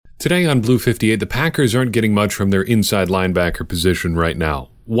Today on Blue 58, the Packers aren't getting much from their inside linebacker position right now.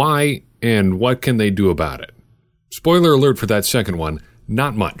 Why, and what can they do about it? Spoiler alert for that second one,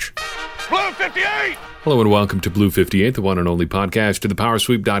 not much. Blue 58! Hello and welcome to Blue 58, the one and only podcast to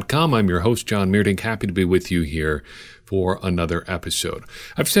thepowersweep.com. I'm your host, John Meerdink. Happy to be with you here for another episode.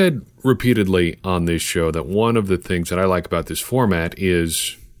 I've said repeatedly on this show that one of the things that I like about this format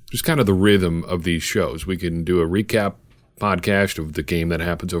is just kind of the rhythm of these shows. We can do a recap podcast of the game that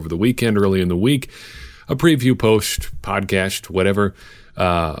happens over the weekend, early in the week, a preview post, podcast, whatever,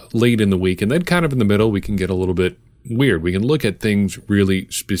 late in the week. And then kind of in the middle, we can get a little bit weird. We can look at things really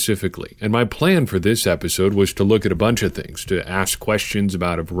specifically. And my plan for this episode was to look at a bunch of things, to ask questions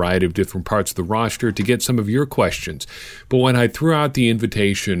about a variety of different parts of the roster, to get some of your questions. But when I threw out the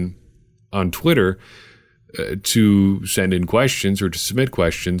invitation on Twitter to send in questions or to submit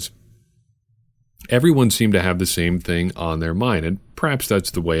questions, everyone seemed to have the same thing on their mind. And perhaps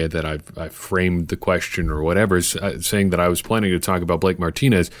that's the way that I framed the question or whatever, saying that I was planning to talk about Blake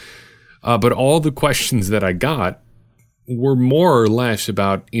Martinez. But all the questions that I got were more or less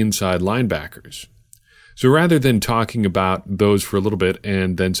about inside linebackers. So rather than talking about those for a little bit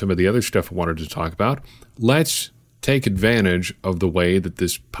and then some of the other stuff I wanted to talk about, let's take advantage of the way that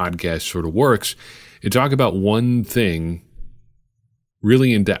this podcast sort of works and talk about one thing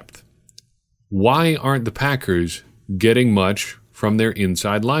really in depth. Why aren't the Packers getting much from their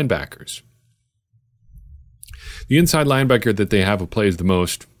inside linebackers? The inside linebacker that they have who plays the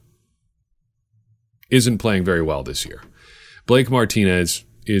most isn't playing very well this year. Blake Martinez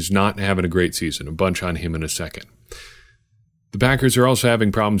is not having a great season. A bunch on him in a second. The Packers are also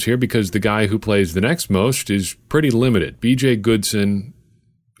having problems here because the guy who plays the next most is pretty limited. B.J. Goodson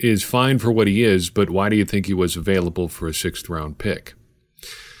is fine for what he is, but why do you think he was available for a 6th-round pick?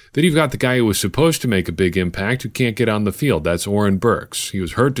 Then you've got the guy who was supposed to make a big impact who can't get on the field. That's Oren Burks. He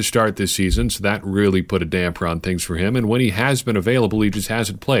was hurt to start this season, so that really put a damper on things for him. And when he has been available, he just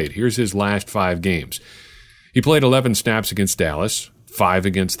hasn't played. Here's his last 5 games. He played 11 snaps against Dallas, 5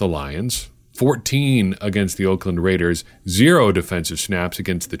 against the Lions, 14 against the Oakland Raiders, 0 defensive snaps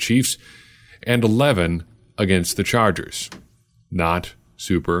against the Chiefs, and 11 against the Chargers. Not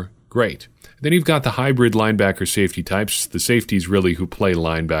super great. Then you've got the hybrid linebacker safety types, the safeties really who play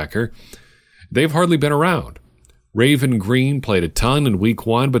linebacker. They've hardly been around. Raven Green played a ton in week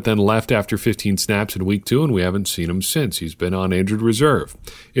 1, but then left after 15 snaps in week 2, and we haven't seen him since. He's been on injured reserve.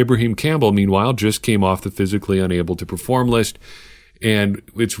 Ibrahim Campbell, meanwhile, just came off the physically unable to perform list, and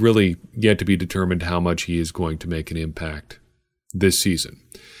it's really yet to be determined how much he is going to make an impact this season.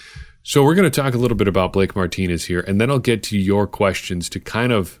 So we're going to talk a little bit about Blake Martinez here, and then I'll get to your questions to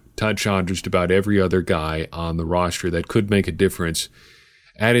kind of touch on just about every other guy on the roster that could make a difference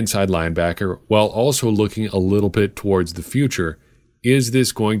at inside linebacker, while also looking a little bit towards the future. Is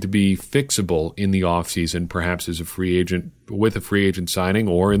this going to be fixable in the offseason, perhaps as a free agent, with a free agent signing,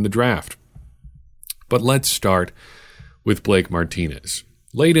 or in the draft? But let's start with Blake Martinez.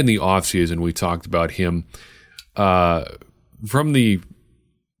 Late in the offseason, we talked about him from the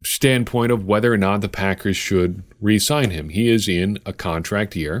standpoint of whether or not the Packers should re-sign him. He is in a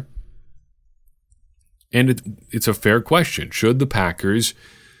contract year, and it's a fair question. Should the Packers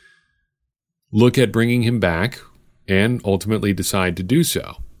look at bringing him back and ultimately decide to do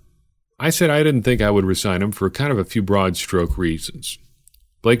so? I said I didn't think I would re-sign him for kind of a few broad stroke reasons.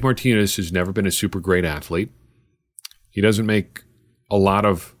 Blake Martinez has never been a super great athlete. He doesn't make a lot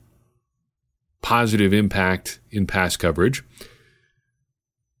of positive impact in pass coverage.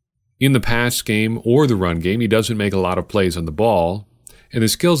 In the pass game or the run game, he doesn't make a lot of plays on the ball, and the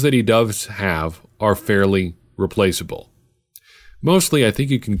skills that he does have are fairly replaceable. Mostly, I think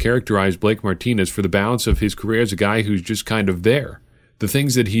you can characterize Blake Martinez for the balance of his career as a guy who's just kind of there. The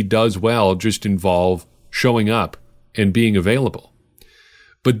things that he does well just involve showing up and being available.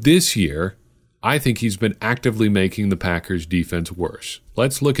 But this year, I think he's been actively making the Packers' defense worse.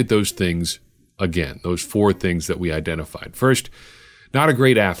 Let's look at those things again, those 4 things that we identified. First, not a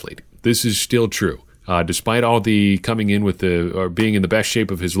great athlete. This is still true. Despite all the coming in with or being in the best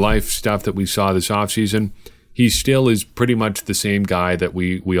shape of his life stuff that we saw this offseason, he still is pretty much the same guy that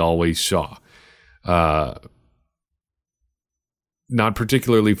we always saw. Not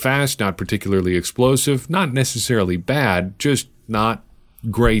particularly fast, not particularly explosive, not necessarily bad, just not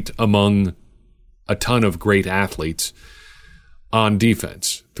great among a ton of great athletes on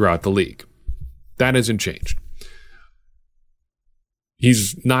defense throughout the league. That hasn't changed.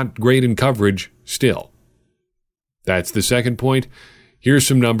 He's not great in coverage still. That's the second point. Here's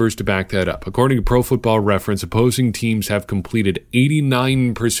some numbers to back that up. According to Pro Football Reference, opposing teams have completed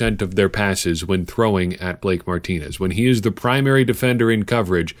 89% of their passes when throwing at Blake Martinez. When he is the primary defender in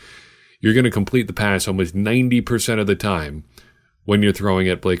coverage, you're going to complete the pass almost 90% of the time when you're throwing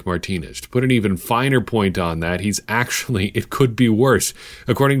at Blake Martinez. To put an even finer point on that, it could be worse.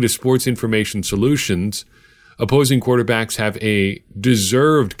 According to Sports Information Solutions, opposing quarterbacks have a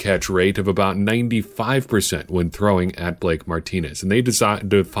deserved catch rate of about 95% when throwing at Blake Martinez. And they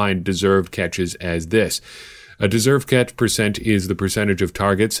define deserved catches as this. A deserved catch percent is the percentage of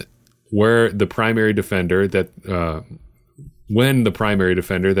targets where the primary defender near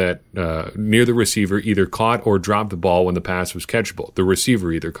the receiver either caught or dropped the ball when the pass was catchable. The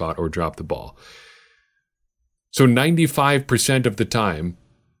receiver either caught or dropped the ball. So 95% of the time,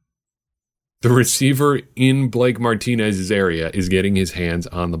 the receiver in Blake Martinez's area is getting his hands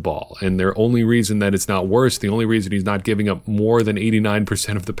on the ball. And the only reason that it's not worse, the only reason he's not giving up more than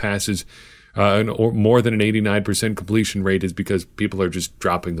 89% of the passes, or more than an 89% completion rate, is because people are just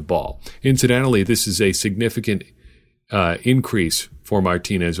dropping the ball. Incidentally, this is a significant increase for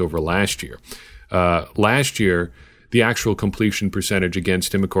Martinez over last year. Last year, the actual completion percentage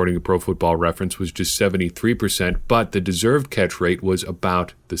against him, according to Pro Football Reference, was just 73%, but the deserved catch rate was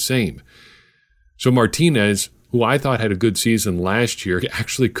about the same. So Martinez, who I thought had a good season last year,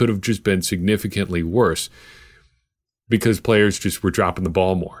 actually could have just been significantly worse because players just were dropping the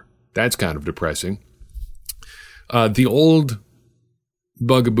ball more. That's kind of depressing. The old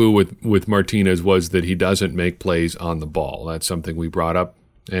bugaboo with Martinez was that he doesn't make plays on the ball. That's something we brought up,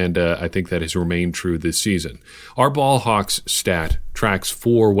 and I think that has remained true this season. Our Ball Hawks stat tracks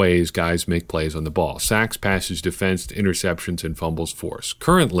 4 ways guys make plays on the ball: sacks, passes defensed, interceptions, and fumbles forced.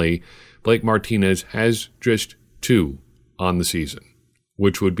 Currently, Blake Martinez has just 2 on the season,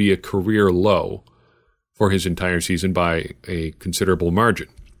 which would be a career low for his entire season by a considerable margin.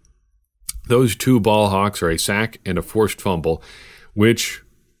 Those 2 ball hawks are a sack and a forced fumble, which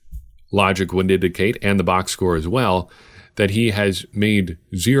logic would indicate, and the box score as well, that he has made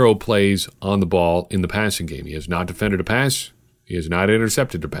 0 plays on the ball in the passing game. He has not defended a pass. He has not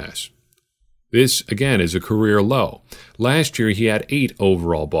intercepted a pass. This, again, is a career low. Last year, he had 8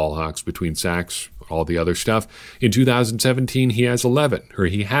 overall ball hawks between sacks, all the other stuff. In 2017, he had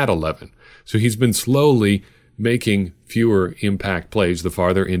 11. So he's been slowly making fewer impact plays the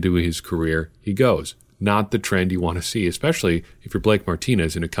farther into his career he goes. Not the trend you want to see, especially if you're Blake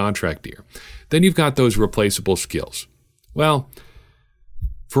Martinez in a contract year. Then you've got those replaceable skills. Well,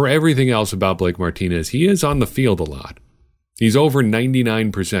 for everything else about Blake Martinez, he is on the field a lot. He's over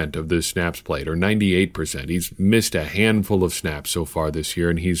 99% of the snaps played, or 98%. He's missed a handful of snaps so far this year,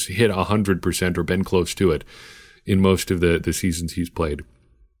 and he's hit 100% or been close to it in most of the seasons he's played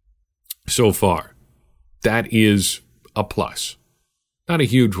so far. That is a plus. Not a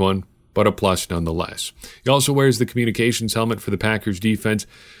huge one, but a plus nonetheless. He also wears the communications helmet for the Packers defense.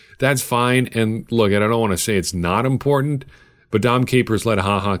 That's fine, and look, I don't want to say it's not important, but Dom Capers let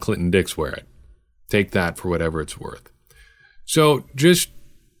HaHa Clinton Dix wear it. Take that for whatever it's worth. So just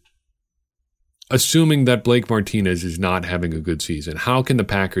assuming that Blake Martinez is not having a good season, how can the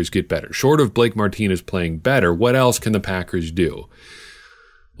Packers get better? Short of Blake Martinez playing better, what else can the Packers do?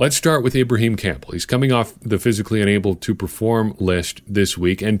 Let's start with Ibrahim Campbell. He's coming off the physically unable to perform list this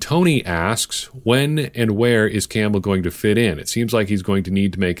week, and Tony asks, when and where is Campbell going to fit in? It seems like he's going to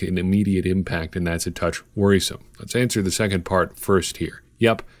need to make an immediate impact, and that's a touch worrisome. Let's answer the second part first here.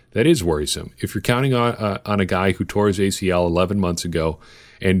 Yep, that is worrisome. If you're counting on a guy who tore his ACL 11 months ago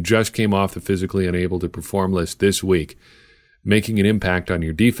and just came off the physically unable to perform list this week, making an impact on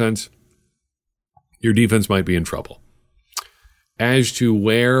your defense might be in trouble. As to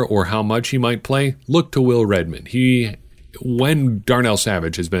where or how much he might play, look to Will Redmond. When Darnell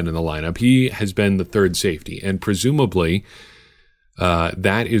Savage has been in the lineup, he has been the third safety, and presumably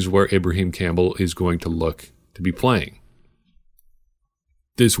that is where Ibrahim Campbell is going to look to be playing.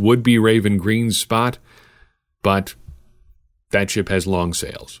 This would be Raven Green's spot, but that ship has long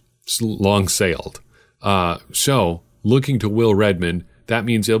sailed. So, looking to Will Redmond, that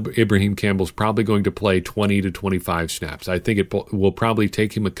means Ibrahim Campbell's probably going to play 20 to 25 snaps. I think it will probably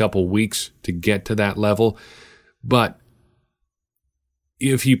take him a couple weeks to get to that level, but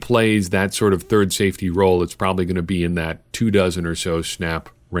if he plays that sort of third safety role, it's probably going to be in that 24 or so snap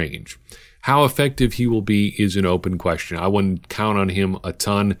range. How effective he will be is an open question. I wouldn't count on him a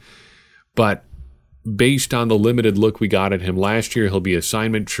ton, but based on the limited look we got at him last year, he'll be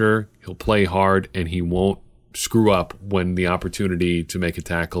assignment sure, he'll play hard, and he won't screw up when the opportunity to make a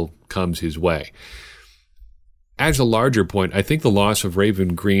tackle comes his way. As a larger point, I think the loss of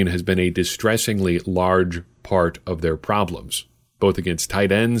Raven Green has been a distressingly large part of their problems. both against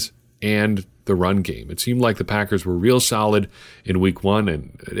tight ends and the run game. It seemed like the Packers were real solid in week 1,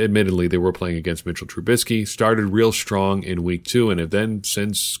 and admittedly they were playing against Mitchell Trubisky, started real strong in week 2, and have then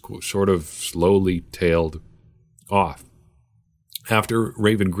since sort of slowly tailed off. After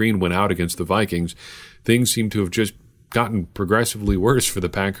Raven Green went out against the Vikings, things seem to have just gotten progressively worse for the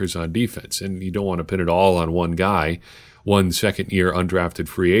Packers on defense, and you don't want to pin it all on one guy, one second-year undrafted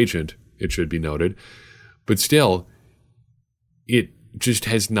free agent, it should be noted, but still, it just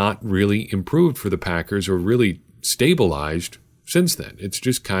has not really improved for the Packers or really stabilized since then. It's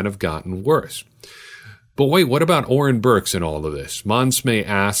just kind of gotten worse. But wait, what about Oren Burks in all of this? Monsme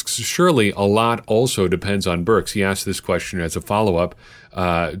asks, surely a lot also depends on Burks. He asked this question as a follow-up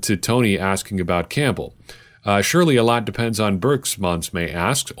to Tony asking about Campbell. Surely a lot depends on Burks, Monsme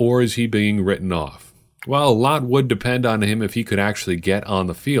asks, or is he being written off? Well, a lot would depend on him if he could actually get on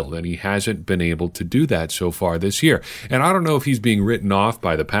the field, and he hasn't been able to do that so far this year. And I don't know if he's being written off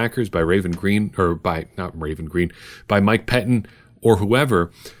by the Packers, by Raven Green, or by Mike Pettin or whoever,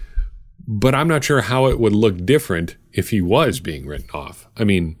 but I'm not sure how it would look different if he was being written off. I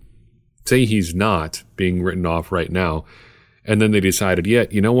mean, say he's not being written off right now, and then they decided,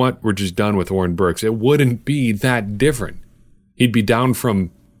 you know what, we're just done with Oren Burks. It wouldn't be that different. He'd be down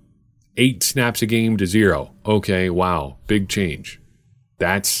from 8 snaps a game to 0. Okay, wow, big change.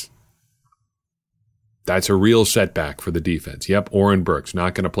 That's a real setback for the defense. Yep, Oren Burks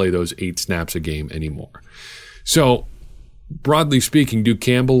not going to play those 8 snaps a game anymore. So, broadly speaking, do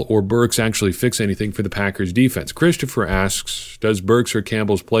Campbell or Burks actually fix anything for the Packers defense? Christopher asks, does Burks or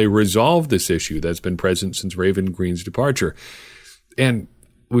Campbell's play resolve this issue that's been present since Raven Green's departure? And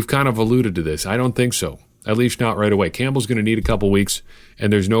we've kind of alluded to this. I don't think so. At least not right away. Campbell's going to need a couple weeks,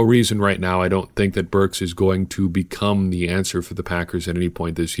 and there's no reason right now I don't think that Burks is going to become the answer for the Packers at any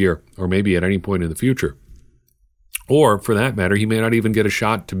point this year, or maybe at any point in the future. Or, for that matter, he may not even get a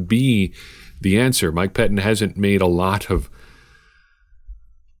shot to be the answer. Mike Pettin hasn't made a lot of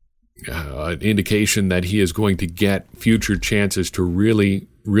indication that he is going to get future chances to really,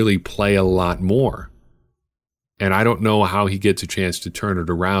 really play a lot more. And I don't know how he gets a chance to turn it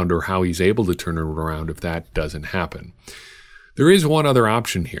around or how he's able to turn it around if that doesn't happen. There is one other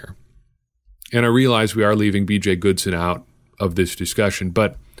option here. And I realize we are leaving B.J. Goodson out of this discussion,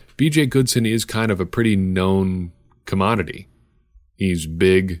 but B.J. Goodson is kind of a pretty known commodity. He's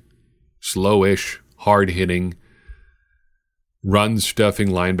big, slowish, hard-hitting, run-stuffing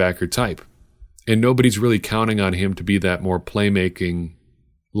linebacker type. And nobody's really counting on him to be that more playmaking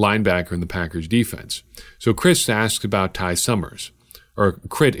linebacker in the Packers defense. So Chris asks about Ty Summers, or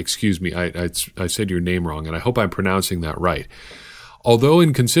Crit, excuse me, I said your name wrong, and I hope I'm pronouncing that right. Although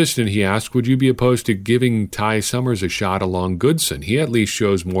inconsistent, he asked, would you be opposed to giving Ty Summers a shot along Goodson? He at least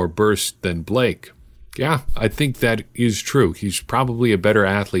shows more burst than Blake. Yeah, I think that is true. He's probably a better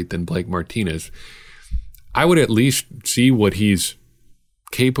athlete than Blake Martinez. I would at least see what he's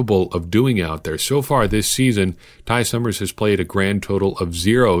capable of doing out there. So far this season, Ty Summers has played a grand total of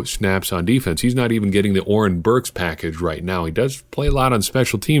 0 snaps on defense. He's not even getting the Oren Burks package right now. He does play a lot on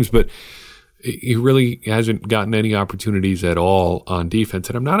special teams, but he really hasn't gotten any opportunities at all on defense,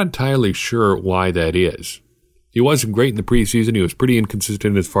 and I'm not entirely sure why that is. He wasn't great in the preseason. He was pretty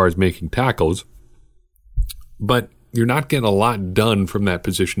inconsistent as far as making tackles, but you're not getting a lot done from that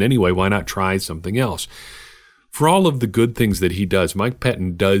position anyway. Why not try something else? For all of the good things that he does, Mike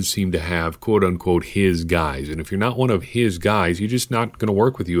Pettin does seem to have, quote-unquote, his guys. And if you're not one of his guys, he's just not going to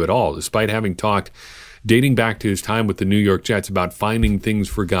work with you at all, despite having talked, dating back to his time with the New York Jets, about finding things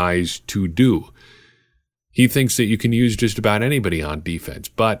for guys to do. He thinks that you can use just about anybody on defense,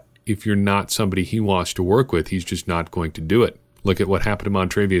 but if you're not somebody he wants to work with, he's just not going to do it. Look at what happened to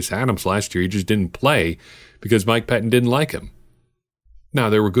Montravius Adams last year. He just didn't play because Mike Pettin didn't like him. Now,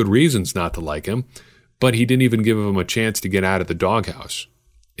 there were good reasons not to like him, but he didn't even give him a chance to get out of the doghouse.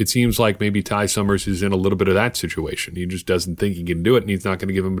 It seems like maybe Ty Summers is in a little bit of that situation. He just doesn't think he can do it, and he's not going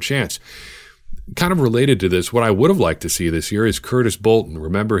to give him a chance. Kind of related to this, what I would have liked to see this year is Curtis Bolton.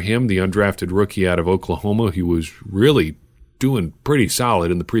 Remember him, the undrafted rookie out of Oklahoma? He was really doing pretty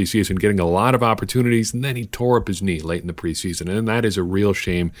solid in the preseason, getting a lot of opportunities, and then he tore up his knee late in the preseason, and that is a real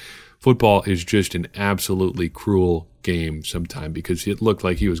shame. Football is just an absolutely cruel game sometimes because it looked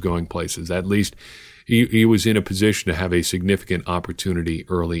like he was going places. At least he was in a position to have a significant opportunity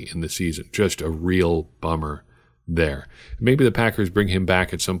early in the season. Just a real bummer there. Maybe the Packers bring him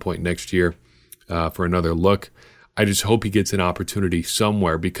back at some point next year for another look. I just hope he gets an opportunity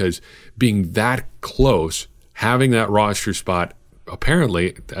somewhere because being that close, having that roster spot,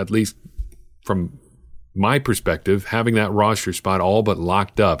 apparently, at least from my perspective, having that roster spot all but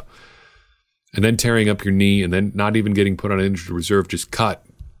locked up, and then tearing up your knee and then not even getting put on injured reserve, just cut,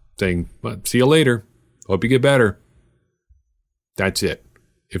 saying, well, see you later. Hope you get better. That's it.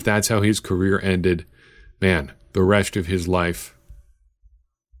 If that's how his career ended, man, the rest of his life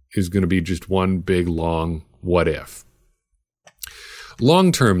is going to be just one big, long what if.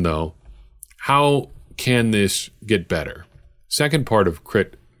 Long term, though, how can this get better? Second part of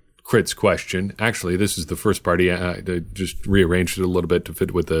Crit's question, actually, this is the first part. He just rearranged it a little bit to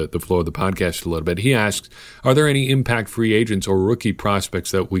fit with the flow of the podcast a little bit. He asks, are there any impact free agents or rookie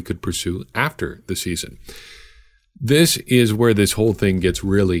prospects that we could pursue after the season? This is where this whole thing gets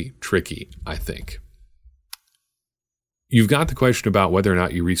really tricky, I think. You've got the question about whether or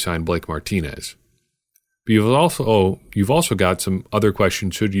not you re-sign Blake Martinez. But you've also got some other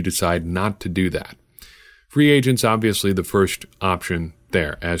questions should you decide not to do that. Free agents, obviously, the first option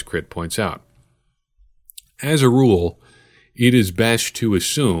there, as Crit points out. As a rule, it is best to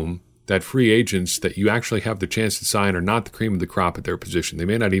assume that free agents that you actually have the chance to sign are not the cream of the crop at their position. They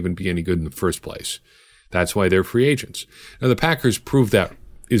may not even be any good in the first place. That's why they're free agents. Now, the Packers proved that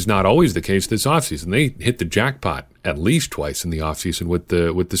is not always the case this offseason. They hit the jackpot at least twice in the offseason with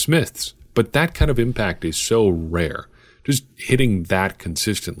the Smiths. But that kind of impact is so rare. Just hitting that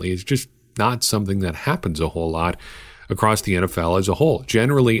consistently is just not something that happens a whole lot across the NFL as a whole.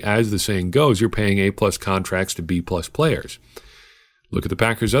 Generally, as the saying goes, you're paying A-plus contracts to B-plus players. Look at the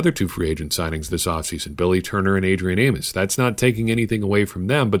Packers' other two free agent signings this offseason, Billy Turner and Adrian Amos. That's not taking anything away from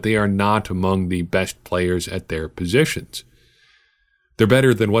them, but they are not among the best players at their positions. They're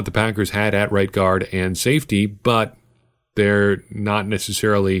better than what the Packers had at right guard and safety, but they're not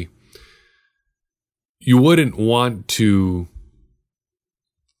necessarily... You wouldn't want to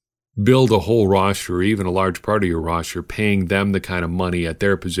build a whole roster, or even a large part of your roster, paying them the kind of money at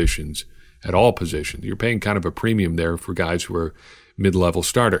their positions, at all positions. You're paying kind of a premium there for guys who are mid-level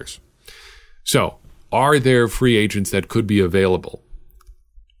starters. So, are there free agents that could be available?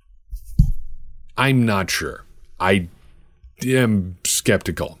 I'm not sure. I am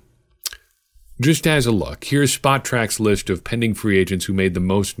skeptical. Just as a look, here's SpotTrack's list of pending free agents who made the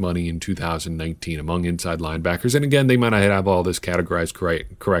most money in 2019 among inside linebackers. And again, they might not have all this categorized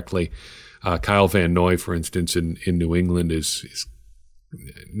correctly. Kyle Van Noy, for instance, in New England is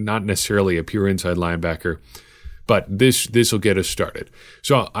not necessarily a pure inside linebacker, but this will get us started.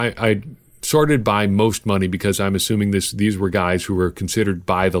 So I sorted by most money because I'm assuming these were guys who were considered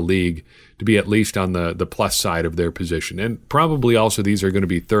by the league to be at least on the plus side of their position. And probably also these are going to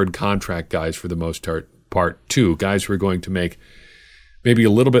be third contract guys for the most part too, guys who are going to make maybe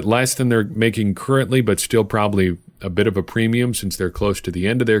a little bit less than they're making currently, but still probably a bit of a premium since they're close to the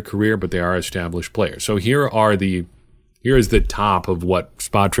end of their career, but they are established players. So here is the top of what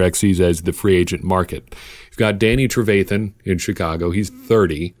SpotTrack sees as the free agent market. You've got Danny Trevathan in Chicago. He's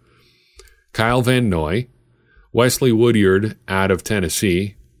 30. Kyle Van Noy, Wesley Woodyard out of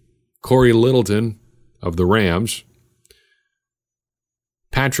Tennessee, Corey Littleton of the Rams,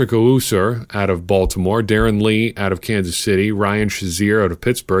 Patrick Ousseur out of Baltimore, Darren Lee out of Kansas City, Ryan Shazier out of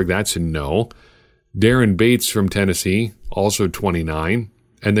Pittsburgh, that's a no, Darren Bates from Tennessee, also 29,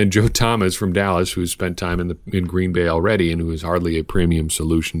 and then Joe Thomas from Dallas, who's spent time in Green Bay already and who is hardly a premium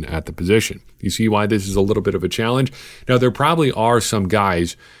solution at the position. You see why this is a little bit of a challenge? Now, there probably are some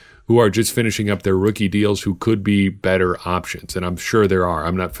guys who are just finishing up their rookie deals who could be better options, and I'm sure there are.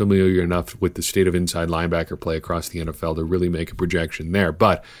 I'm not familiar enough with the state of inside linebacker play across the NFL to really make a projection there.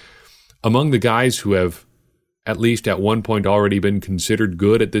 But among the guys who have at least at one point already been considered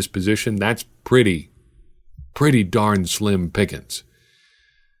good at this position, that's pretty darn slim pickings.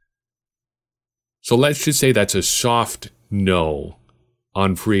 So let's just say that's a soft no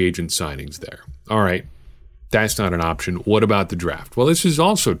on free agent signings there. All right, that's not an option. What about the draft? Well, this is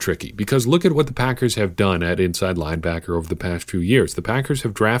also tricky because look at what the Packers have done at inside linebacker over the past few years. The Packers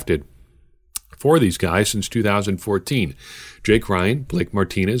have drafted for these guys since 2014. Jake Ryan, Blake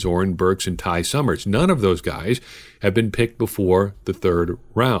Martinez, Oren Burks, and Ty Summers. None of those guys have been picked before the third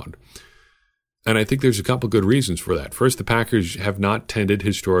round. And I think there's a couple good reasons for that. First, the Packers have not tended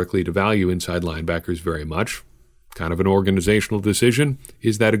historically to value inside linebackers very much. Kind of an organizational decision.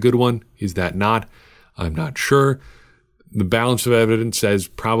 Is that a good one? Is that not? I'm not sure. The balance of evidence says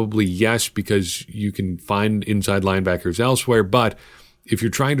probably yes, because you can find inside linebackers elsewhere. But if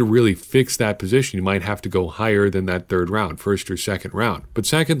you're trying to really fix that position, you might have to go higher than that third round, first or second round. But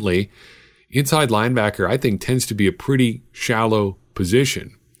secondly, inside linebacker, I think, tends to be a pretty shallow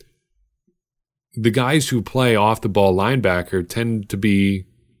position. The guys who play off the ball linebacker tend to be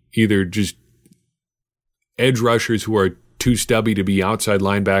either just edge rushers who are too stubby to be outside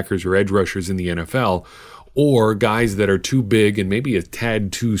linebackers or edge rushers in the NFL, or guys that are too big and maybe a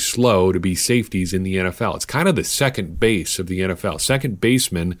tad too slow to be safeties in the NFL. It's kind of the second base of the NFL. Second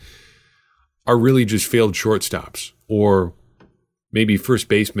basemen are really just failed shortstops, or maybe first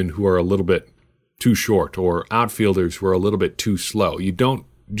basemen who are a little bit too short, or outfielders who are a little bit too slow. You don't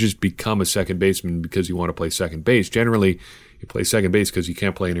just become a second baseman because you want to play second base. Generally, you play second base because you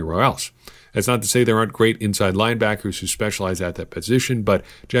can't play anywhere else. That's not to say there aren't great inside linebackers who specialize at that position, but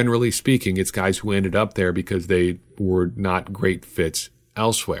generally speaking, it's guys who ended up there because they were not great fits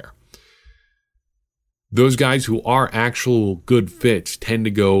elsewhere. Those guys who are actual good fits tend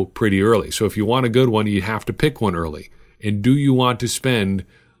to go pretty early. So if you want a good one, you have to pick one early. And do you want to spend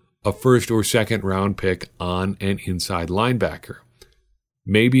a first or second round pick on an inside linebacker?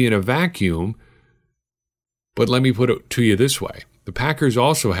 Maybe in a vacuum, but let me put it to you this way. The Packers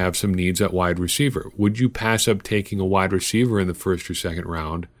also have some needs at wide receiver. Would you pass up taking a wide receiver in the first or second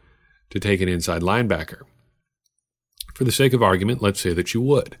round to take an inside linebacker? For the sake of argument, let's say that you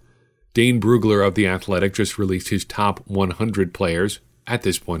would. Dane Brugler of The Athletic just released his top 100 players at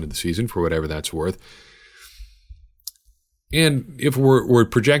this point of the season, for whatever that's worth. And if we're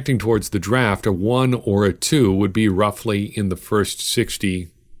projecting towards the draft, a 1 or a 2 would be roughly in the first 60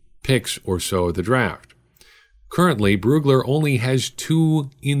 picks or so of the draft. Currently, Brugler only has 2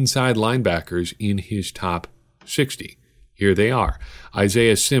 inside linebackers in his top 60. Here they are.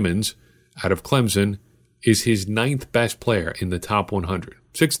 Isaiah Simmons, out of Clemson, is his 9th best player in the top 100.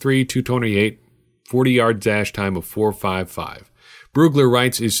 6'3", 228, 40-yard dash time of 4.55. Brugler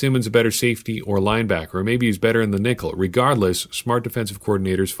writes, is Simmons a better safety or linebacker? Or maybe he's better in the nickel. Regardless, smart defensive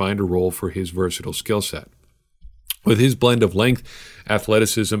coordinators find a role for his versatile skill set. With his blend of length,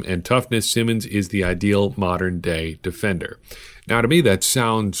 athleticism, and toughness, Simmons is the ideal modern-day defender. Now, to me, that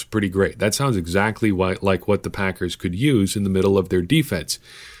sounds pretty great. That sounds exactly like what the Packers could use in the middle of their defense.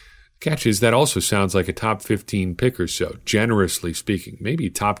 Catch is, that also sounds like a top 15 pick or so, generously speaking, maybe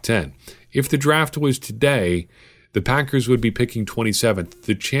top 10. If the draft was today, the Packers would be picking 27th.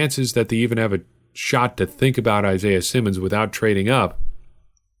 The chances that they even have a shot to think about Isaiah Simmons without trading up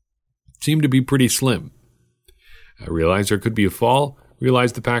seem to be pretty slim. I realize there could be a fall,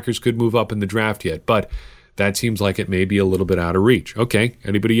 realize the Packers could move up in the draft yet, but that seems like it may be a little bit out of reach. Okay,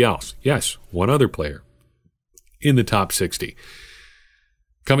 anybody else? Yes, one other player in the top 60.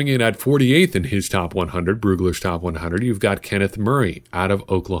 Coming in at 48th in his top 100, Brugler's top 100, you've got Kenneth Murray out of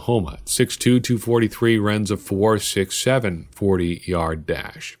Oklahoma. 6'2", 243, runs a 4.67 40-yard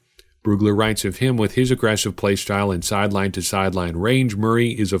dash. Brugler writes of him, with his aggressive play style and sideline-to-sideline range, Murray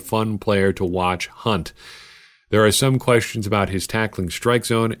is a fun player to watch hunt. There are some questions about his tackling strike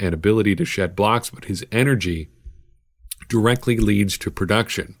zone and ability to shed blocks, but his energy directly leads to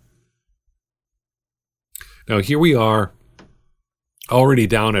production. Now, here we are, already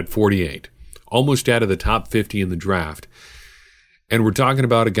down at 48, almost out of the top 50 in the draft. And we're talking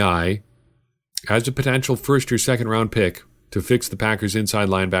about a guy as a potential first or second round pick to fix the Packers' inside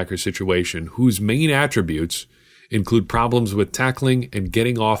linebacker situation, whose main attributes include problems with tackling and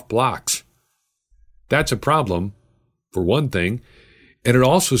getting off blocks. That's a problem, for one thing, and it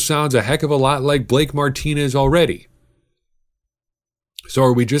also sounds a heck of a lot like Blake Martinez already. So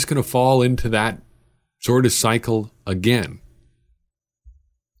are we just going to fall into that sort of cycle again?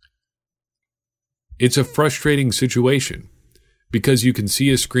 It's a frustrating situation because you can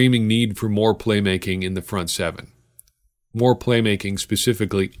see a screaming need for more playmaking in the front seven. More playmaking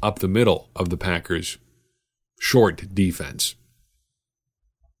specifically up the middle of the Packers' short defense.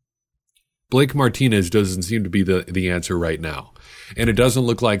 Blake Martinez doesn't seem to be the answer right now. And it doesn't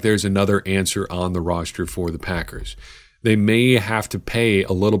look like there's another answer on the roster for the Packers. They may have to pay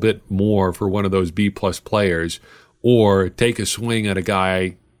a little bit more for one of those B-plus players or take a swing at a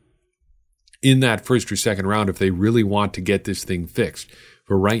guy in that first or second round if they really want to get this thing fixed.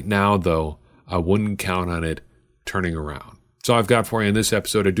 For right now, though, I wouldn't count on it turning around. So I've got for you in this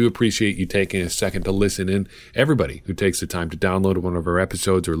episode. I do appreciate you taking a second to listen in. Everybody who takes the time to download one of our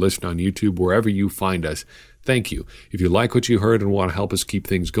episodes or listen on YouTube, wherever you find us, thank you. If you like what you heard and want to help us keep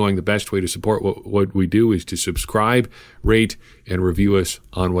things going, the best way to support what we do is to subscribe, rate, and review us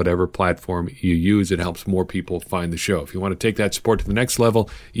on whatever platform you use. It helps more people find the show. If you want to take that support to the next level,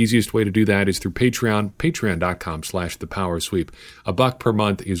 easiest way to do that is through Patreon, patreon.com/thepowersweep. $1 per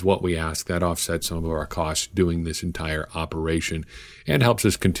month is what we ask. That offsets some of our costs doing this entire operation and helps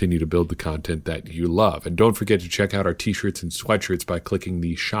us continue to build the content that you love. And don't forget to check out our t-shirts and sweatshirts by clicking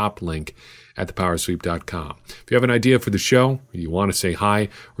the shop link at thepowersweep.com. If you have an idea for the show, or you want to say hi,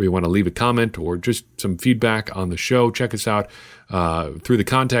 or you want to leave a comment, or just some feedback on the show, check us out through the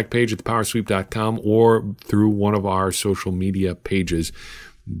contact page at thepowersweep.com or through one of our social media pages.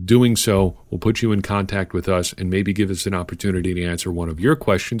 Doing so will put you in contact with us and maybe give us an opportunity to answer one of your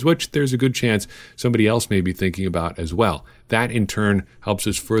questions, which there's a good chance somebody else may be thinking about as well. That, in turn, helps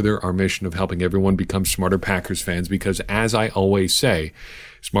us further our mission of helping everyone become smarter Packers fans because, as I always say,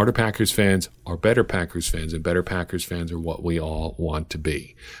 smarter Packers fans are better Packers fans, and better Packers fans are what we all want to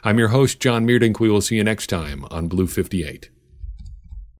be. I'm your host, John Meerdink. We will see you next time on Blue 58.